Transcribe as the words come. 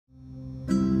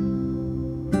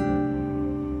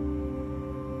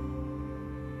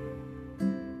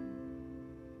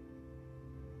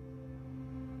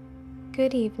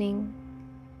Good evening,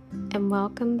 and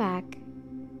welcome back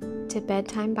to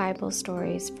Bedtime Bible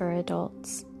Stories for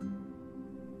Adults.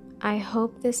 I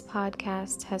hope this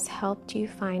podcast has helped you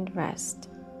find rest.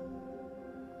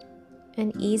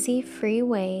 An easy, free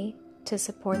way to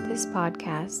support this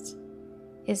podcast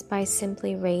is by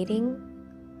simply rating,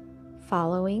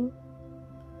 following,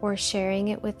 or sharing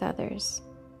it with others.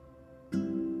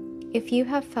 If you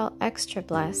have felt extra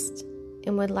blessed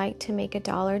and would like to make a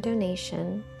 $1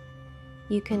 donation,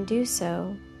 you can do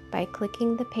so by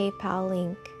clicking the PayPal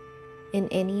link in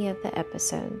any of the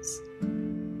episodes.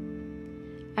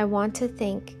 I want to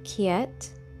thank Kiet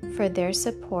for their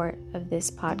support of this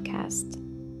podcast.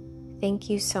 Thank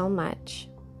you so much.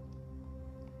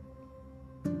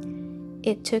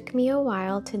 It took me a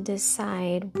while to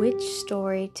decide which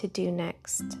story to do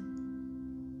next,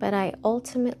 but I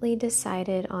ultimately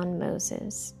decided on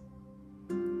Moses.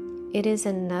 It is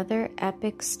another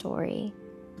epic story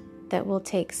that will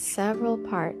take several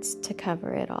parts to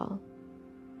cover it all.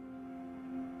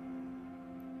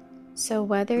 So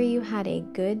whether you had a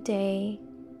good day,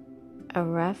 a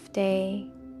rough day,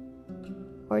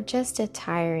 or just a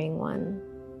tiring one,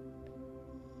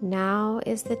 now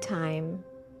is the time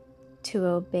to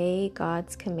obey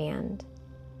God's command,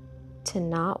 to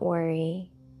not worry,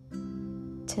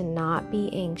 to not be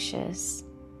anxious,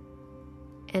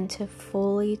 and to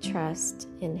fully trust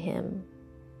in Him.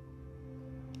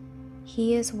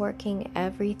 He is working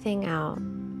everything out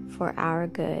for our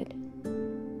good.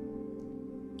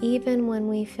 Even when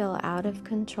we feel out of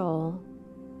control,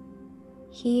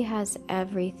 He has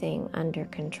everything under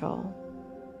control.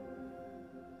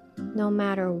 No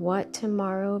matter what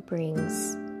tomorrow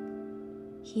brings,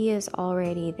 He is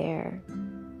already there.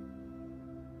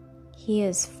 He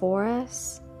is for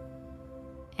us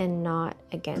and not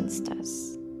against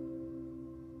us.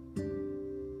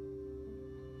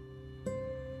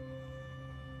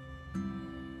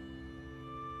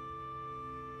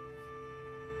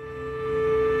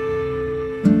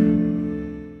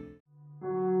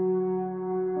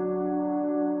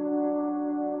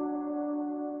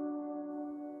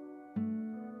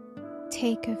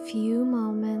 Take a few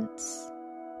moments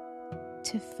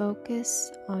to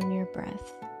focus on your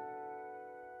breath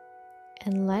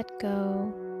and let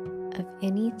go of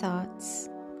any thoughts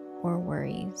or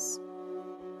worries.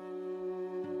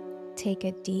 Take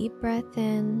a deep breath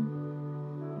in,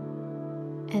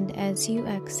 and as you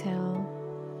exhale,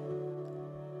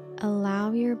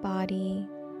 allow your body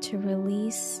to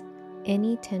release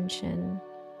any tension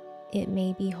it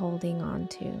may be holding on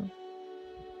to.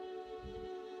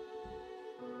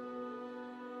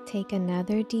 Take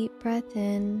another deep breath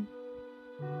in,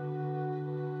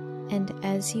 and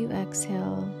as you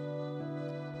exhale,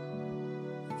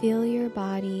 feel your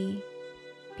body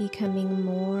becoming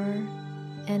more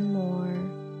and more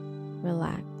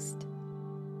relaxed.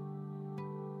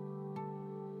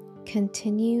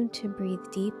 Continue to breathe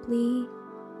deeply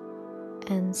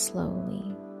and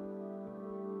slowly.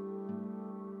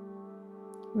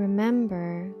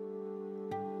 Remember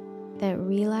that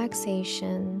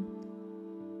relaxation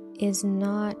is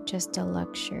not just a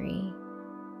luxury,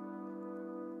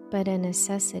 but a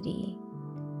necessity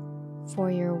for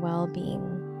your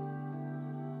well-being.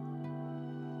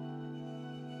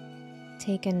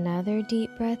 Take another deep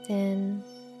breath in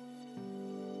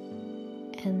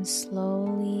and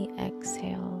slowly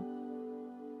exhale.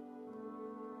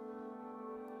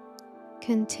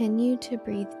 Continue to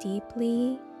breathe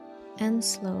deeply and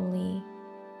slowly,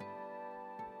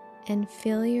 and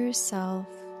feel yourself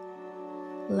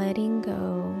letting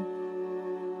go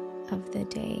of the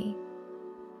day.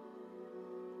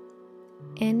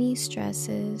 Any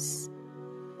stresses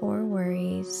or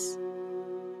worries,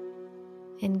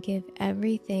 and give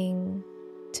everything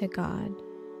to God.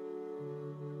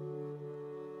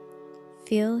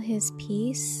 Feel His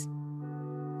peace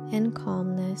and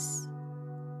calmness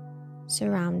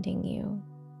surrounding you,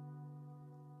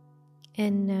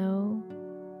 and know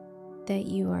that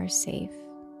you are safe.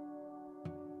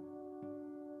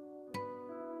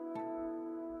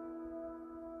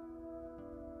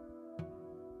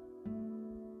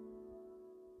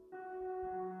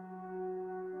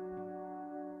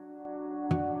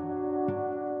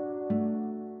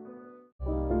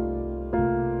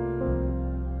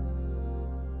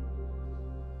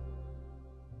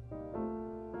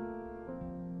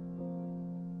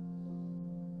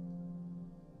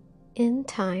 In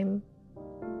time,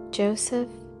 Joseph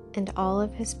and all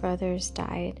of his brothers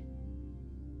died,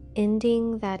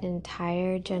 ending that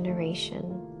entire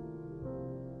generation.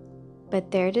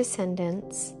 But their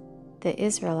descendants, the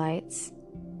Israelites,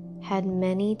 had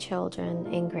many children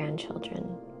and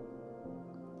grandchildren.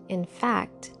 In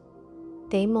fact,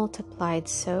 They multiplied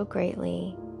so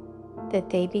greatly that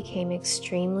they became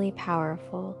extremely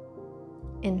powerful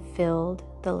and filled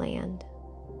the land.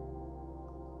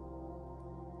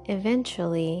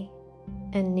 Eventually,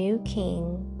 a new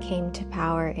king came to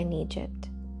power in Egypt,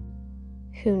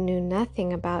 who knew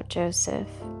nothing about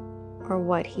Joseph or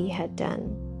what he had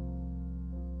done.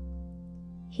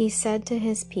 He said to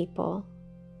his people,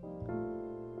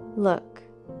 "Look,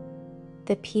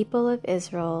 the people of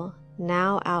Israel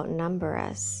now outnumber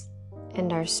us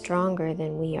and are stronger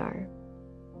than we are.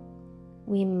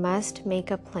 We must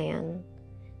make a plan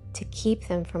to keep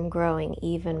them from growing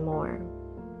even more.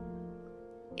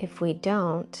 If we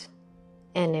don't,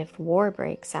 and if war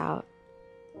breaks out,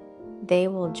 they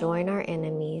will join our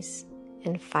enemies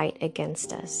and fight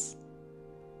against us.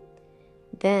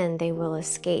 Then they will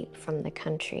escape from the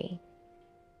country."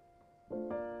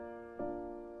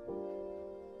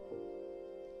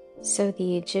 So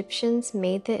the Egyptians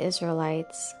made the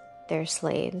Israelites their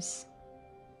slaves.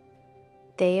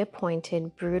 They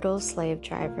appointed brutal slave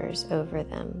drivers over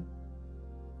them,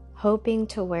 hoping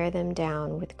to wear them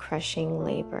down with crushing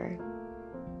labor.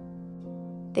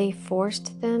 They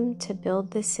forced them to build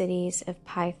the cities of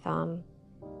Pithom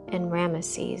and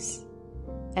Ramesses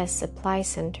as supply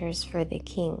centers for the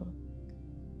king.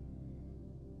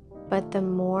 But the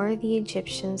more the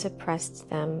Egyptians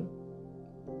oppressed them,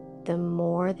 the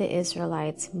more the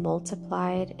Israelites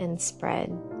multiplied and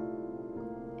spread,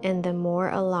 and the more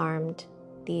alarmed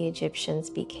the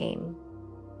Egyptians became.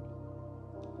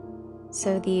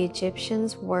 So the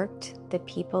Egyptians worked the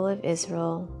people of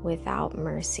Israel without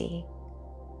mercy.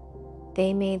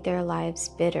 They made their lives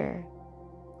bitter,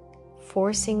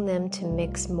 forcing them to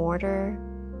mix mortar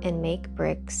and make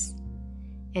bricks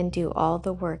and do all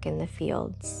the work in the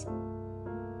fields.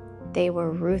 They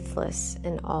were ruthless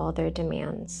in all their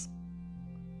demands.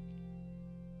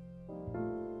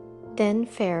 Then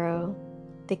Pharaoh,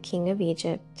 the king of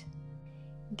Egypt,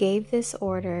 gave this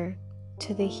order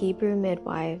to the Hebrew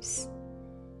midwives,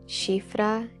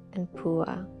 Shiphrah and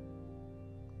Puah: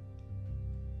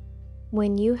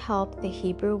 "When you help the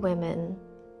Hebrew women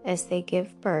as they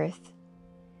give birth,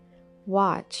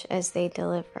 watch as they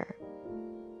deliver.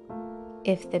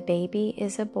 If the baby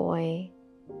is a boy,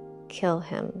 kill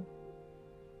him.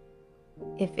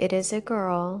 If it is a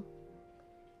girl,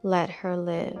 let her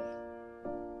live."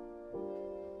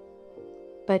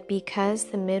 But because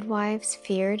the midwives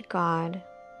feared God,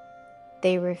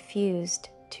 they refused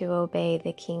to obey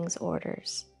the king's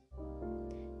orders.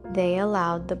 They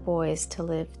allowed the boys to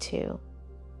live too.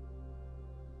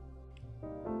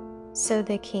 So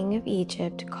the king of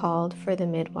Egypt called for the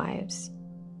midwives.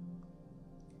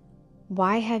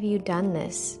 "Why have you done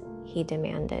this?" he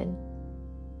demanded.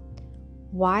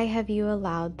 "Why have you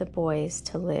allowed the boys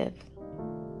to live?"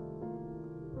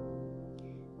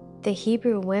 "The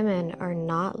Hebrew women are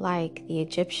not like the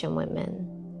Egyptian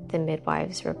women," the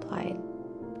midwives replied.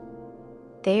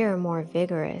 "They are more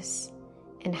vigorous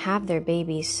and have their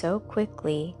babies so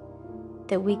quickly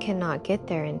that we cannot get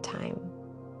there in time."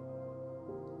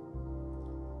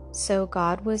 So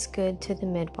God was good to the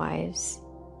midwives,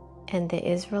 and the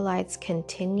Israelites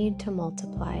continued to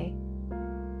multiply,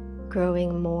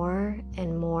 growing more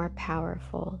and more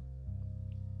powerful.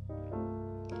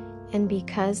 And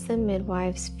because the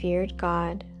midwives feared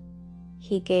God,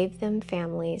 He gave them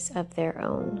families of their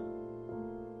own.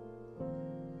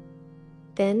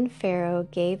 Then Pharaoh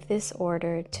gave this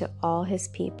order to all his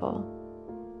people: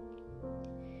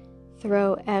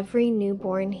 "Throw every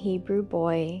newborn Hebrew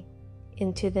boy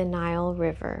into the Nile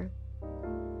River,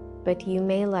 but you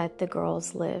may let the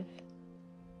girls live."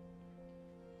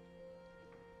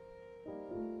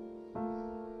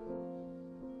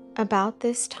 About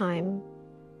this time,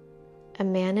 a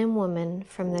man and woman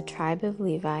from the tribe of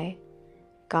Levi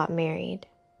got married.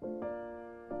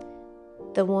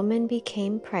 The woman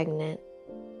became pregnant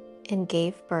and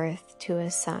gave birth to a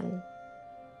son.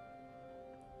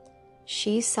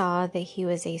 She saw that he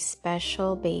was a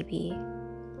special baby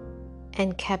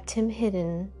and kept him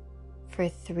hidden for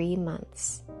 3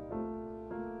 months.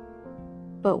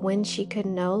 But when she could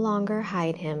no longer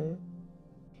hide him,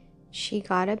 she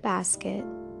got a basket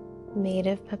made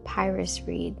of papyrus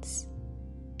reeds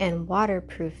and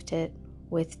waterproofed it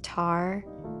with tar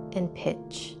and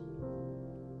pitch.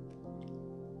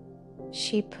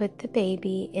 She put the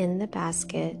baby in the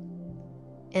basket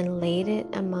and laid it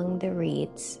among the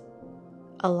reeds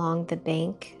along the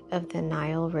bank of the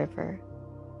Nile River.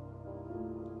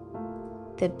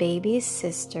 The baby's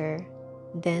sister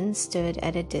then stood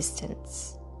at a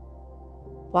distance,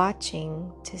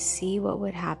 watching to see what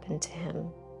would happen to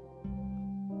him.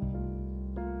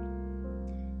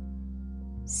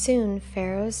 Soon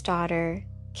Pharaoh's daughter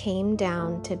came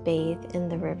down to bathe in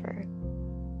the river,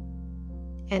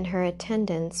 and her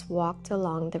attendants walked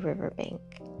along the riverbank.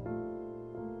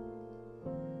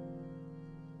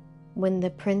 When the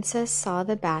princess saw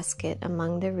the basket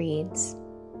among the reeds,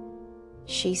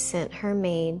 she sent her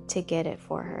maid to get it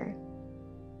for her.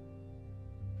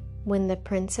 When the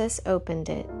princess opened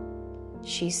it,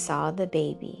 she saw the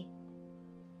baby.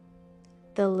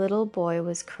 The little boy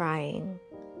was crying,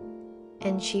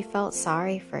 and she felt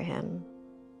sorry for him.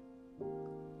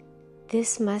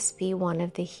 "This must be one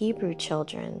of the Hebrew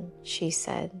children," she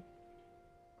said.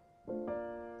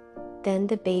 Then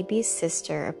the baby's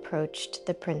sister approached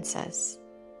the princess.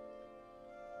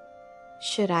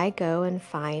 "Should I go and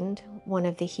find one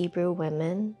of the Hebrew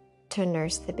women to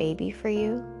nurse the baby for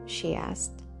you?" she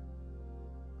asked.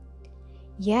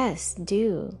 "Yes,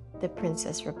 do," the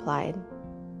princess replied.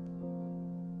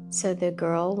 So the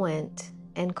girl went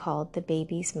and called the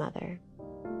baby's mother.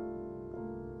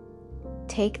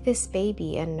 "Take this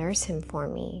baby and nurse him for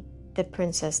me," the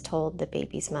princess told the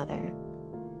baby's mother.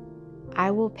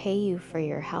 "I will pay you for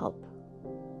your help."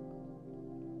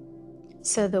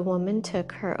 So the woman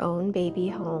took her own baby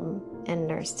home and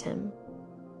nursed him.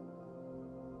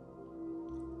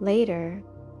 Later,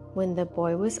 when the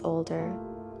boy was older,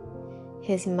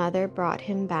 his mother brought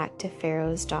him back to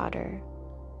Pharaoh's daughter,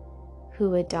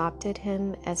 who adopted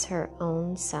him as her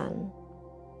own son.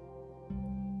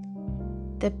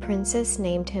 The princess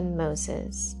named him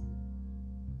Moses,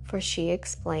 for she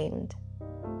explained,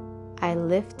 "I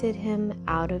lifted him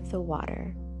out of the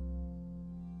water."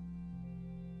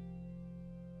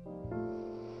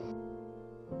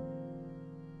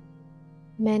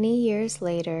 Many years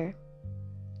later,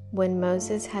 when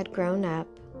Moses had grown up,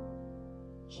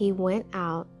 he went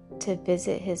out to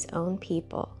visit his own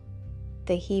people,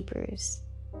 the Hebrews,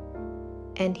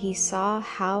 and he saw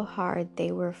how hard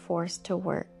they were forced to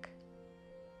work.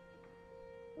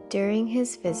 During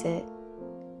his visit,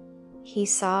 he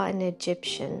saw an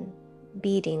Egyptian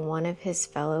beating one of his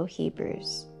fellow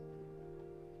Hebrews.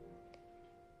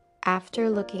 After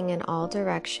looking in all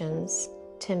directions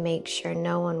to make sure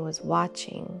no one was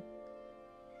watching,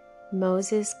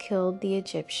 Moses killed the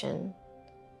Egyptian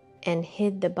and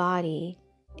hid the body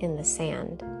in the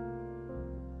sand.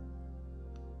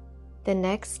 The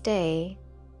next day,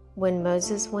 when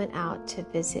Moses went out to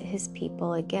visit his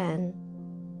people again,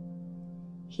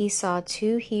 he saw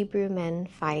two Hebrew men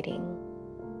fighting.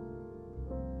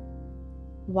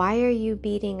 "Why are you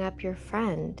beating up your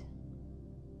friend?"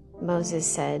 Moses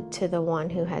said to the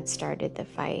one who had started the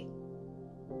fight.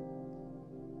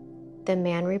 The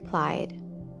man replied,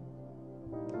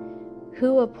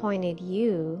 "Who appointed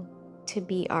you to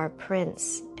be our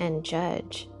prince and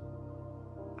judge?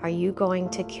 Are you going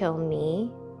to kill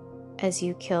me as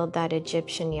you killed that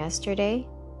Egyptian yesterday?"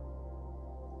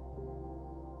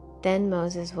 Then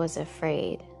Moses was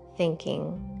afraid,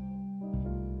 thinking,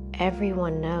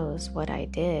 "Everyone knows what I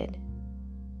did."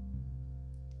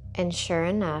 And sure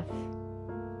enough,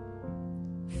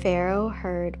 Pharaoh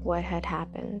heard what had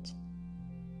happened,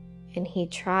 and he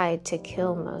tried to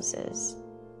kill Moses.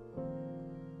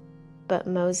 But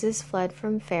Moses fled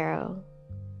from Pharaoh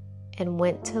and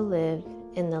went to live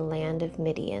in the land of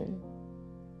Midian.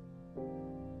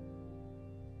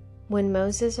 When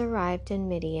Moses arrived in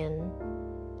Midian,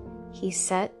 he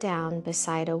sat down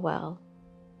beside a well.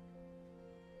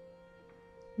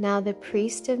 Now the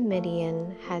priest of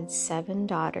Midian had 7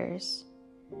 daughters,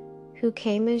 who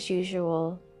came as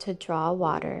usual to draw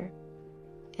water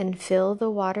and fill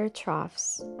the water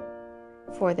troughs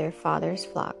for their father's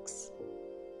flocks.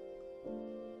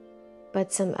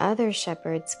 But some other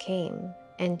shepherds came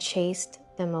and chased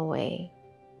them away.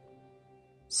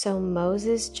 So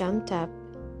Moses jumped up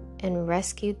and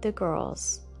rescued the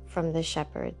girls from the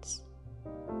shepherds.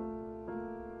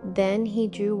 Then he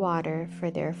drew water for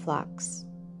their flocks.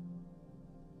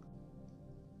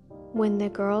 When the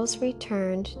girls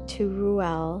returned to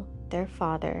Reuel, their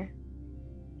father,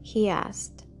 he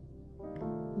asked,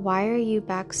 "Why are you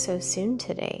back so soon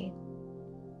today?"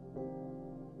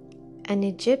 "An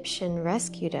Egyptian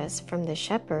rescued us from the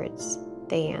shepherds,"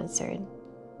 they answered.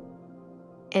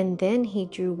 "And then he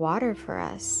drew water for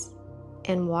us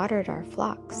and watered our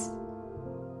flocks."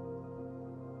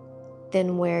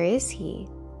 "Then where is he?"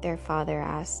 their father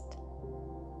asked.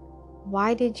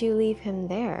 "Why did you leave him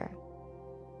there?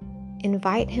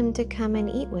 Invite him to come and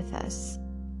eat with us."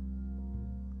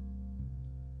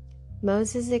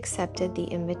 Moses accepted the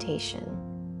invitation,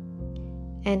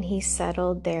 and he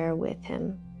settled there with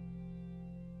him.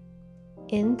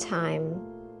 In time,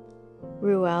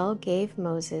 Reuel gave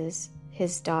Moses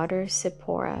his daughter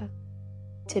Zipporah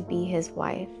to be his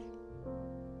wife.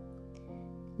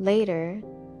 Later,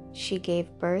 she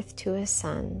gave birth to a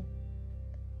son,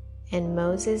 and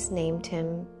Moses named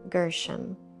him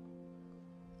Gershom,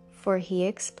 for he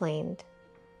explained,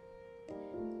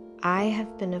 "I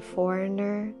have been a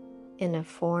foreigner in a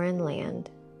foreign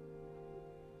land."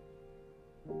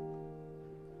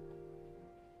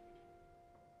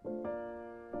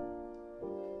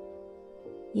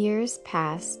 Years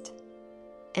passed,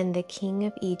 and the king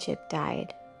of Egypt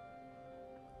died.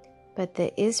 But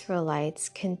the Israelites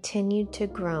continued to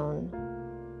groan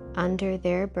under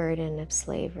their burden of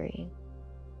slavery.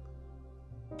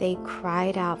 They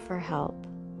cried out for help,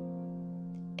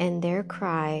 and their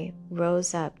cry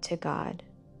rose up to God.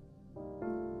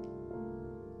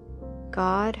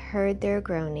 God heard their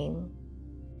groaning,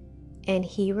 and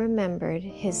he remembered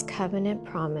his covenant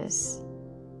promise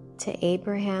to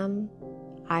Abraham,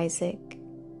 Isaac,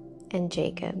 and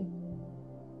Jacob.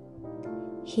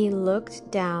 He looked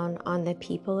down on the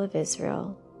people of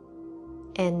Israel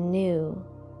and knew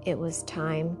it was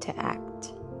time to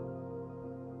act.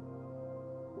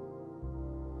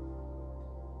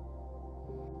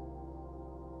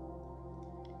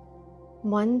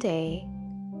 One day,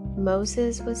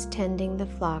 Moses was tending the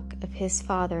flock of his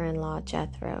father-in-law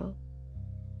Jethro,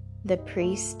 the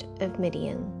priest of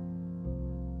Midian.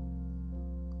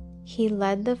 He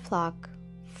led the flock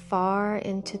far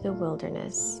into the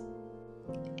wilderness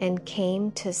and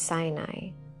came to Sinai,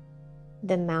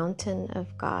 the mountain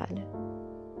of God.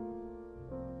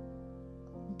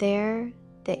 There,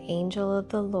 the angel of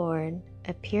the Lord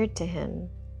appeared to him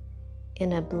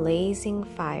in a blazing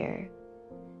fire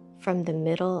from the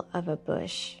middle of a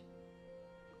bush.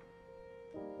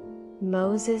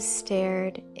 Moses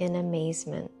stared in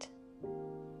amazement.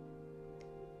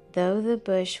 Though the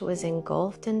bush was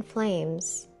engulfed in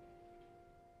flames,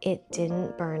 it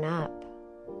didn't burn up.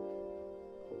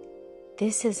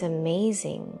 "This is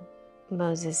amazing,"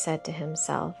 Moses said to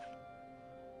himself.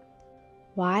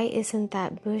 "Why isn't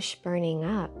that bush burning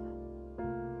up?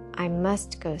 I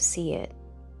must go see it."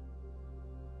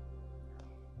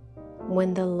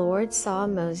 When the Lord saw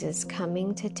Moses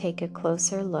coming to take a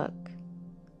closer look,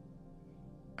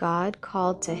 God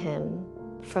called to him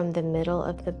from the middle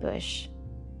of the bush,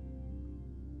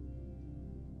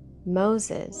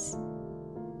 "Moses,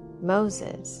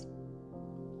 Moses."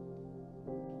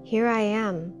 "Here I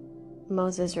am,"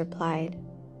 Moses replied.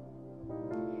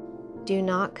 "Do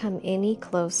not come any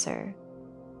closer,"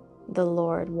 the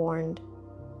Lord warned.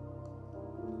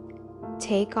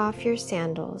 "Take off your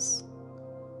sandals,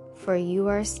 for you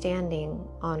are standing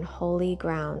on holy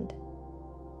ground.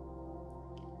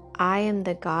 I am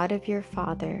the God of your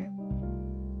father,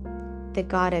 the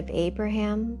God of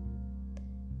Abraham,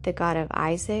 the God of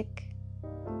Isaac,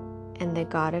 and the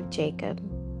God of Jacob."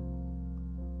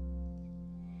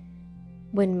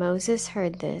 When Moses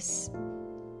heard this,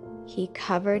 he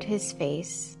covered his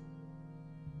face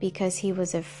because he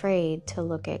was afraid to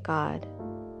look at God.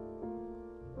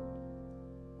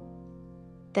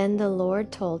 Then the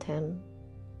Lord told him,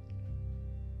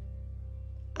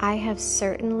 "I have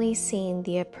certainly seen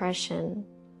the oppression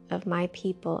of my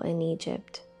people in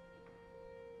Egypt.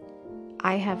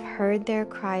 I have heard their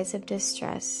cries of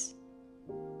distress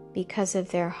because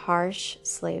of their harsh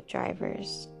slave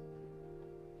drivers.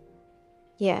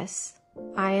 Yes,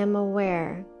 I am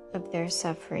aware of their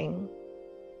suffering.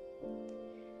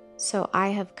 So I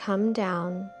have come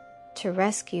down to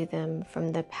rescue them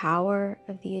from the power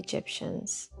of the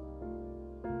Egyptians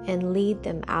and lead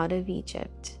them out of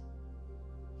Egypt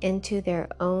into their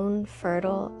own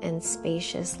fertile and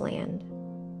spacious land.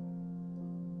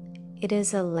 It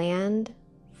is a land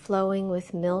flowing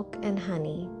with milk and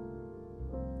honey,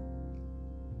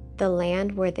 the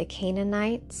land where the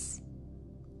Canaanites,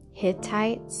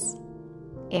 Hittites,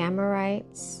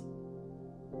 Amorites,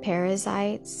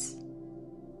 Perizzites,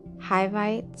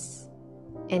 Hivites,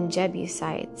 and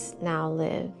Jebusites now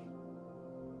live.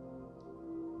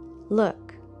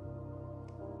 Look,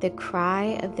 the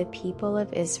cry of the people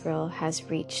of Israel has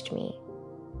reached me,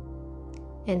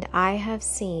 and I have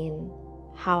seen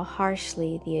how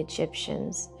harshly the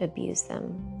Egyptians abuse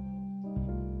them.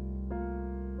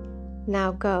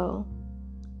 Now go,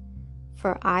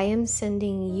 for I am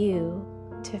sending you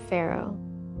to Pharaoh.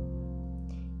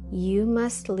 You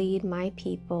must lead my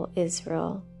people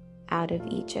Israel out of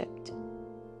Egypt."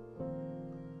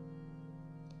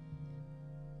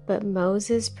 But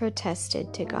Moses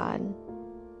protested to God,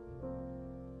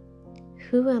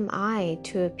 "Who am I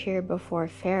to appear before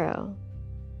Pharaoh?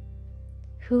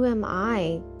 Who am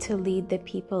I to lead the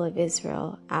people of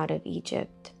Israel out of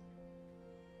Egypt?"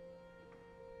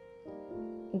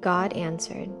 God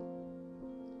answered,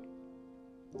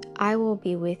 "I will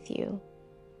be with you,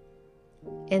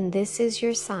 and this is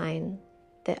your sign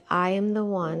that I am the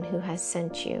one who has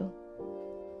sent you.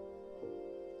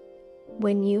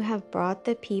 When you have brought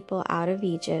the people out of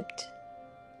Egypt,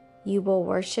 you will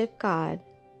worship God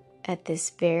at this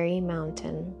very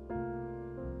mountain."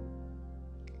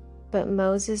 But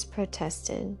Moses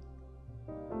protested,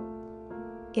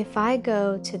 "If I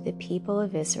go to the people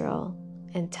of Israel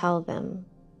and tell them,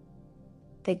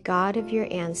 'The God of your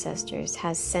ancestors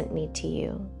has sent me to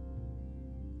you,'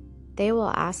 they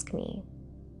will ask me,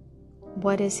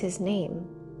 'What is his name?'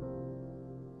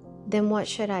 Then what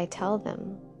should I tell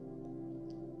them?"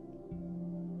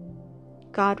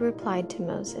 God replied to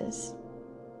Moses,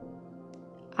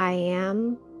 "I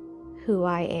am who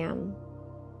I am.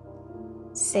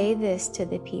 Say this to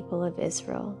the people of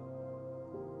Israel: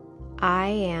 'I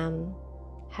am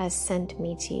has sent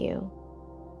me to you.'"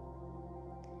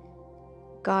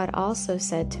 God also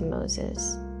said to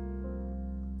Moses,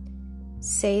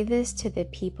 "Say this to the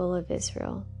people of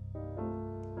Israel: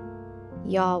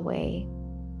 'Yahweh,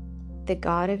 the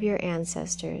God of your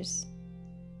ancestors,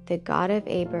 the God of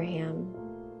Abraham,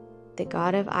 the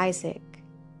God of Isaac,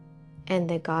 and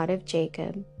the God of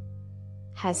Jacob,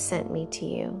 has sent me to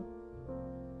you.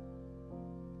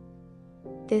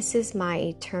 This is my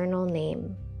eternal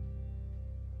name,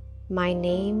 my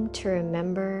name to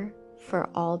remember for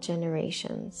all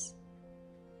generations.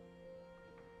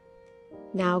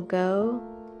 Now go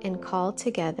and call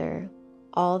together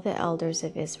all the elders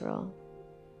of Israel.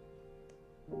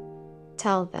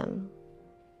 Tell them,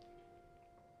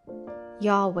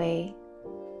 Yahweh,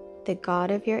 the God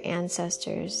of your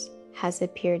ancestors, has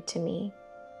appeared to me.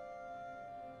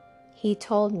 He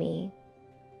told me,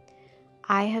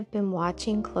 I have been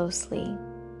watching closely,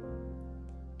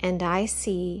 and I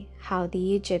see how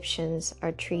the Egyptians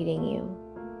are treating you.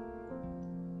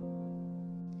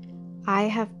 I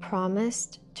have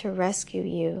promised to rescue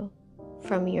you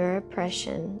from your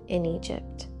oppression in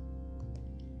Egypt.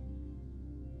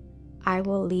 I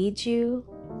will lead you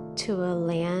to a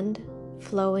land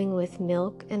flowing with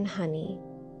milk and honey.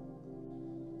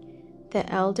 The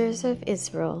elders of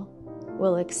Israel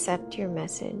will accept your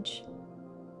message.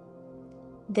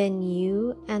 Then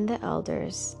you and the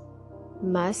elders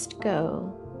must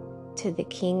go to the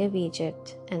king of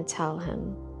Egypt and tell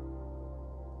him,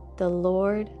 the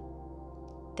Lord,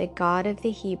 the God of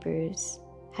the Hebrews,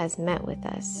 has met with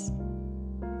us.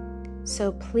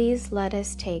 So please let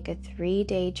us take a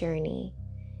 3-day journey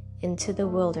into the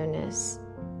wilderness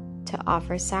to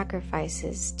offer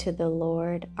sacrifices to the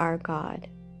Lord our God.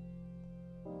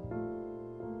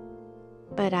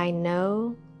 But I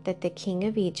know that the king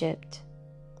of Egypt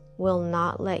will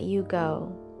not let you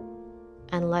go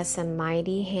unless a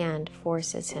mighty hand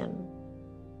forces him.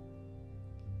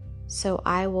 So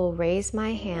I will raise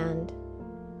my hand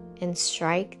and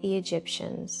strike the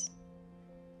Egyptians,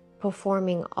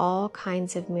 performing all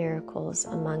kinds of miracles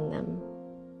among them.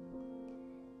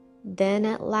 Then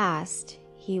at last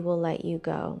he will let you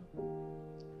go,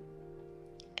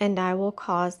 and I will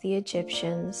cause the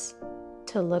Egyptians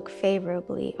to look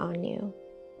favorably on you.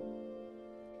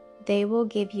 They will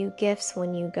give you gifts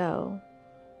when you go,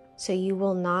 so you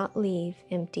will not leave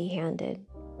empty-handed.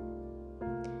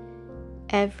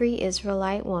 Every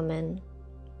Israelite woman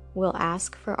will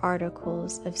ask for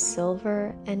articles of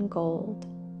silver and gold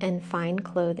and fine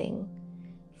clothing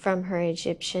from her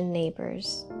Egyptian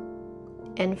neighbors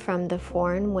and from the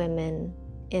foreign women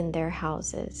in their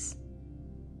houses.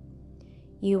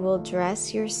 You will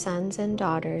dress your sons and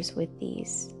daughters with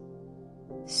these,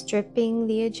 stripping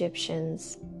the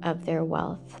Egyptians of their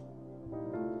wealth.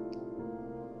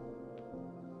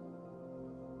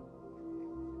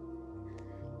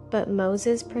 But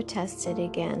Moses protested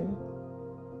again.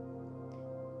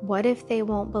 What if they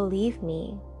won't believe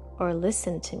me or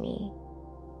listen to me?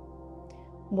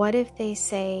 What if they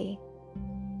say,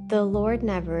 the Lord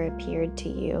never appeared to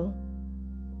you?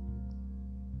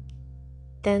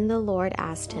 Then the Lord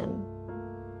asked him,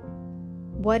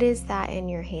 what is that in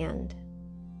your hand?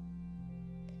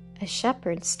 A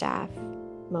shepherd's staff,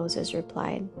 Moses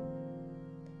replied.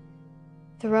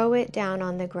 Throw it down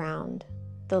on the ground,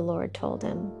 the Lord told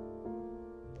him.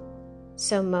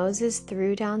 So Moses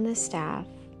threw down the staff,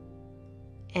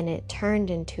 and it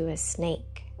turned into a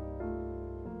snake.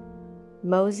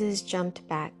 Moses jumped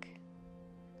back.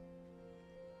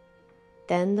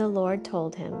 Then the Lord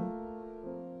told him,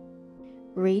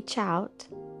 reach out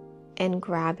and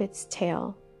grab its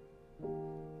tail.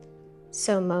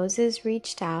 So Moses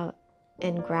reached out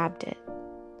and grabbed it,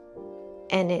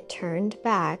 and it turned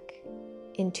back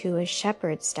into a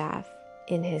shepherd's staff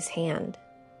in his hand.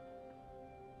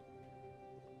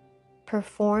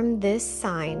 Perform this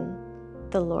sign,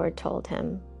 the Lord told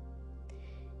him,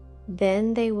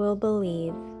 Then they will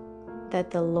believe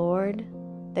that the Lord,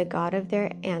 the God of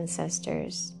their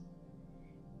ancestors,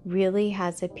 really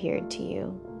has appeared to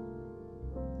you.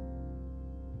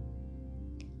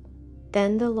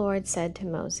 Then the Lord said to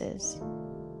Moses,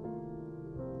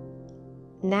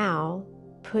 "Now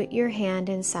put your hand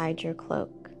inside your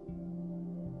cloak."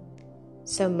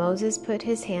 So Moses put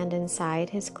his hand inside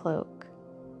his cloak,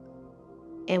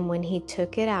 and when he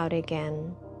took it out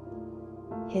again,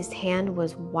 his hand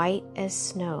was white as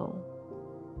snow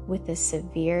with a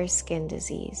severe skin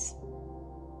disease.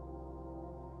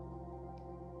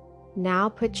 "Now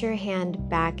put your hand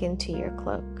back into your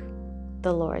cloak,"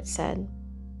 the Lord said.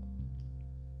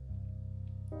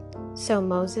 So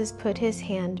Moses put his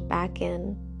hand back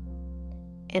in,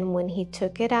 and when he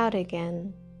took it out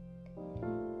again,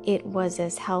 it was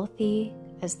as healthy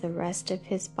as the rest of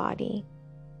his body.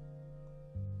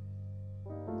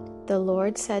 The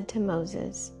Lord said to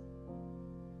Moses,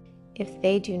 "If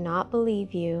they do not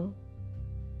believe you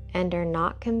and are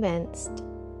not convinced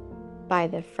by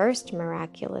the first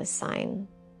miraculous sign,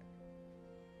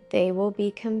 they will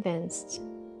be convinced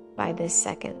by the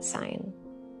second sign.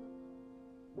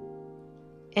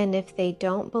 And if they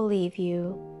don't believe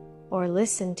you or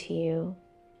listen to you,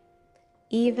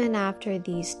 even after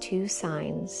these two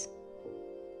signs,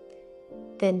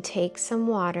 then take some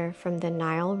water from the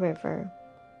Nile River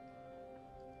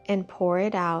and pour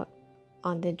it out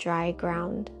on the dry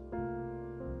ground.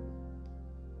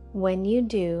 When you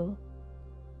do,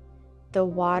 the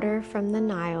water from the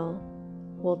Nile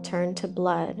will turn to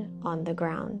blood on the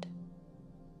ground."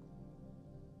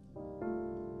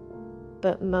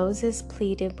 But Moses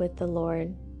pleaded with the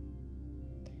Lord,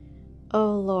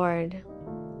 "O Lord,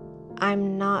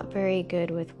 I'm not very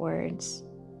good with words.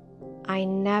 I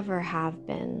never have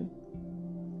been,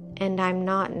 and I'm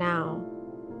not now,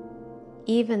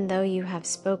 even though you have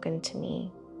spoken to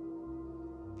me.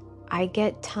 I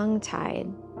get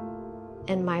tongue-tied,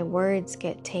 and my words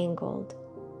get tangled."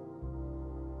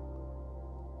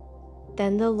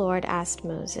 Then the Lord asked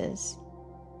Moses,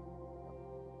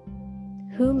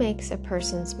 "Who makes a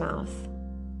person's mouth?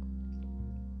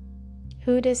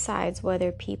 Who decides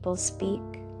whether people speak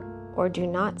or do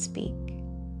not speak,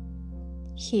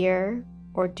 hear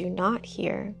or do not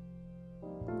hear,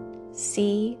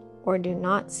 see or do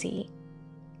not see?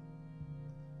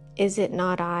 Is it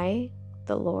not I,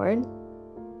 the Lord?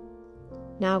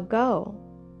 Now go,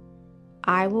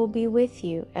 I will be with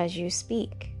you as you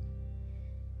speak,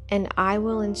 and I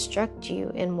will instruct you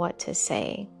in what to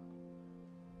say."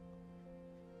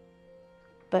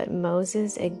 But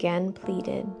Moses again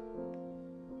pleaded,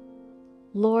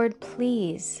 "Lord,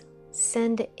 please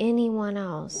send anyone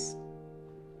else."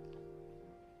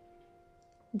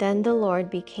 Then the Lord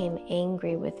became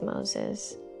angry with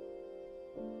Moses.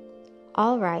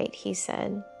 "All right," he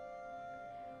said.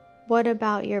 "What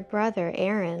about your brother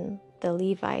Aaron, the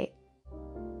Levite?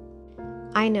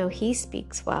 I know he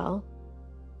speaks well.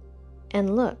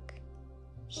 And look,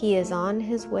 he is on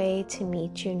his way to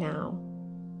meet you now.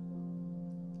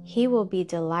 He will be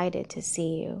delighted to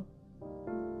see you.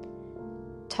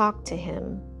 Talk to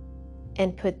him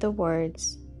and put the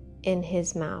words in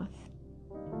his mouth.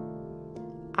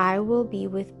 I will be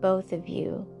with both of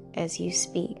you as you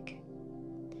speak,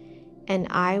 and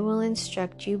I will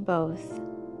instruct you both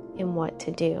in what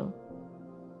to do.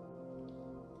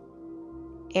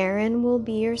 Aaron will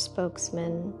be your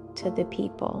spokesman to the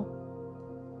people.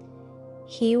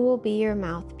 He will be your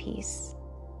mouthpiece,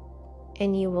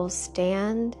 and you will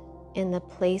stand in the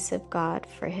place of God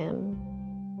for him,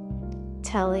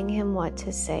 telling him what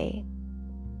to say.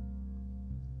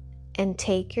 And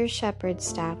take your shepherd's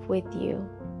staff with you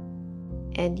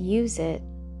and use it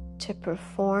to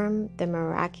perform the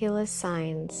miraculous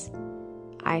signs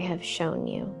I have shown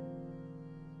you."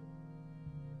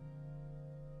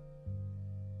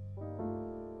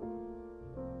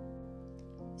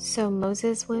 So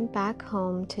Moses went back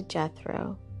home to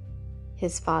Jethro,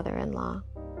 his father-in-law.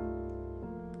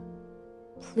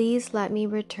 "Please let me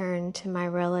return to my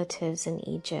relatives in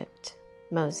Egypt,"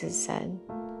 Moses said.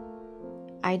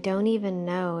 "I don't even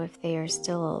know if they are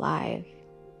still alive."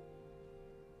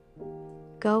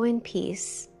 "Go in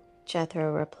peace,"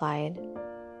 Jethro replied.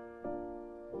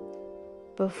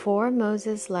 Before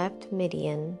Moses left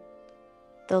Midian,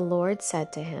 the Lord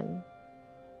said to him,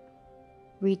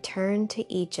 "Return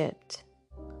to Egypt,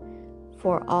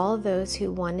 for all those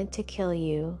who wanted to kill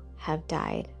you have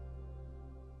died."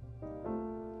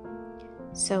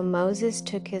 So Moses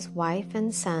took his wife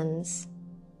and sons,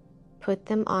 put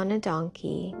them on a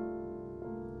donkey,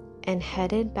 and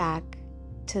headed back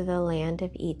to the land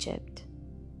of Egypt.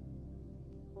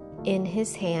 In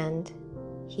his hand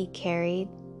he carried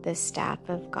the staff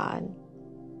of God.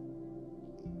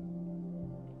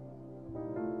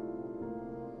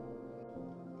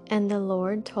 And the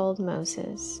Lord told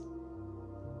Moses,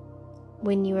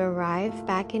 "When you arrive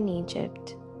back in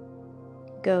Egypt,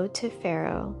 go to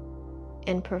Pharaoh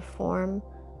and perform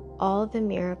all the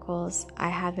miracles I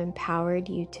have empowered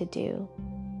you to do.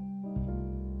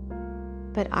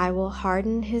 But I will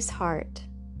harden his heart,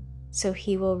 so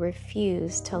he will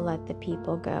refuse to let the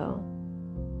people go.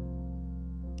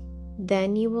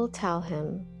 Then you will tell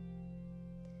him,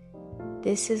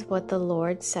 'This is what the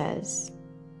Lord says: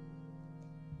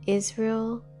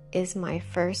 Israel is my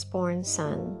firstborn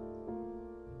son.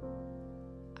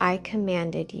 I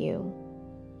commanded you,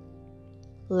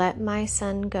 let my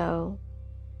son go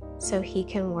so he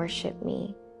can worship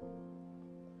me.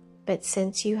 But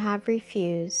since you have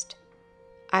refused,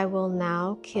 I will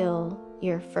now kill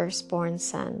your firstborn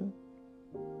son.'"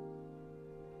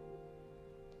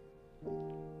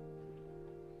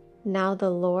 Now the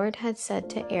Lord had said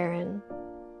to Aaron,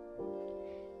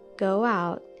 "Go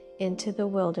out into the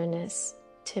wilderness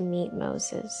to meet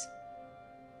Moses."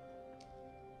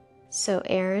 So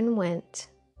Aaron went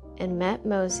and met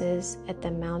Moses at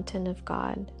the mountain of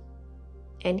God,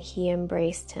 and he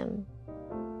embraced him.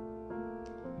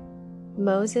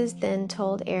 Moses then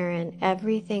told Aaron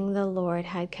everything the Lord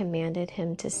had commanded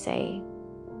him to say,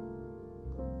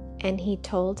 and he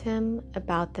told him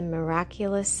about the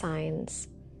miraculous signs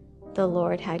the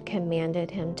Lord had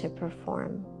commanded him to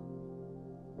perform.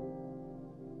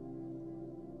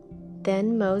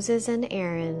 Then Moses and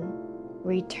Aaron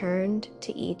returned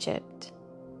to Egypt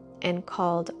and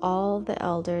called all the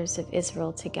elders of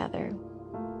Israel together.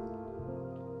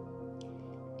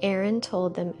 Aaron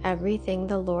told them everything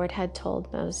the Lord had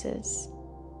told Moses,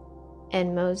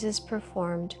 and Moses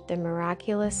performed the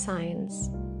miraculous signs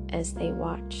as they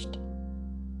watched.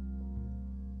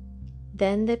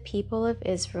 Then the people of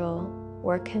Israel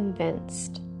were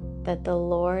convinced that the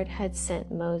Lord had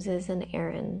sent Moses and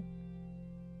Aaron.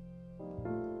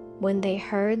 When they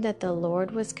heard that the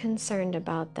Lord was concerned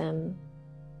about them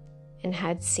and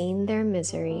had seen their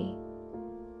misery,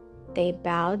 they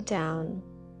bowed down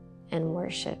and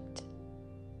worshipped.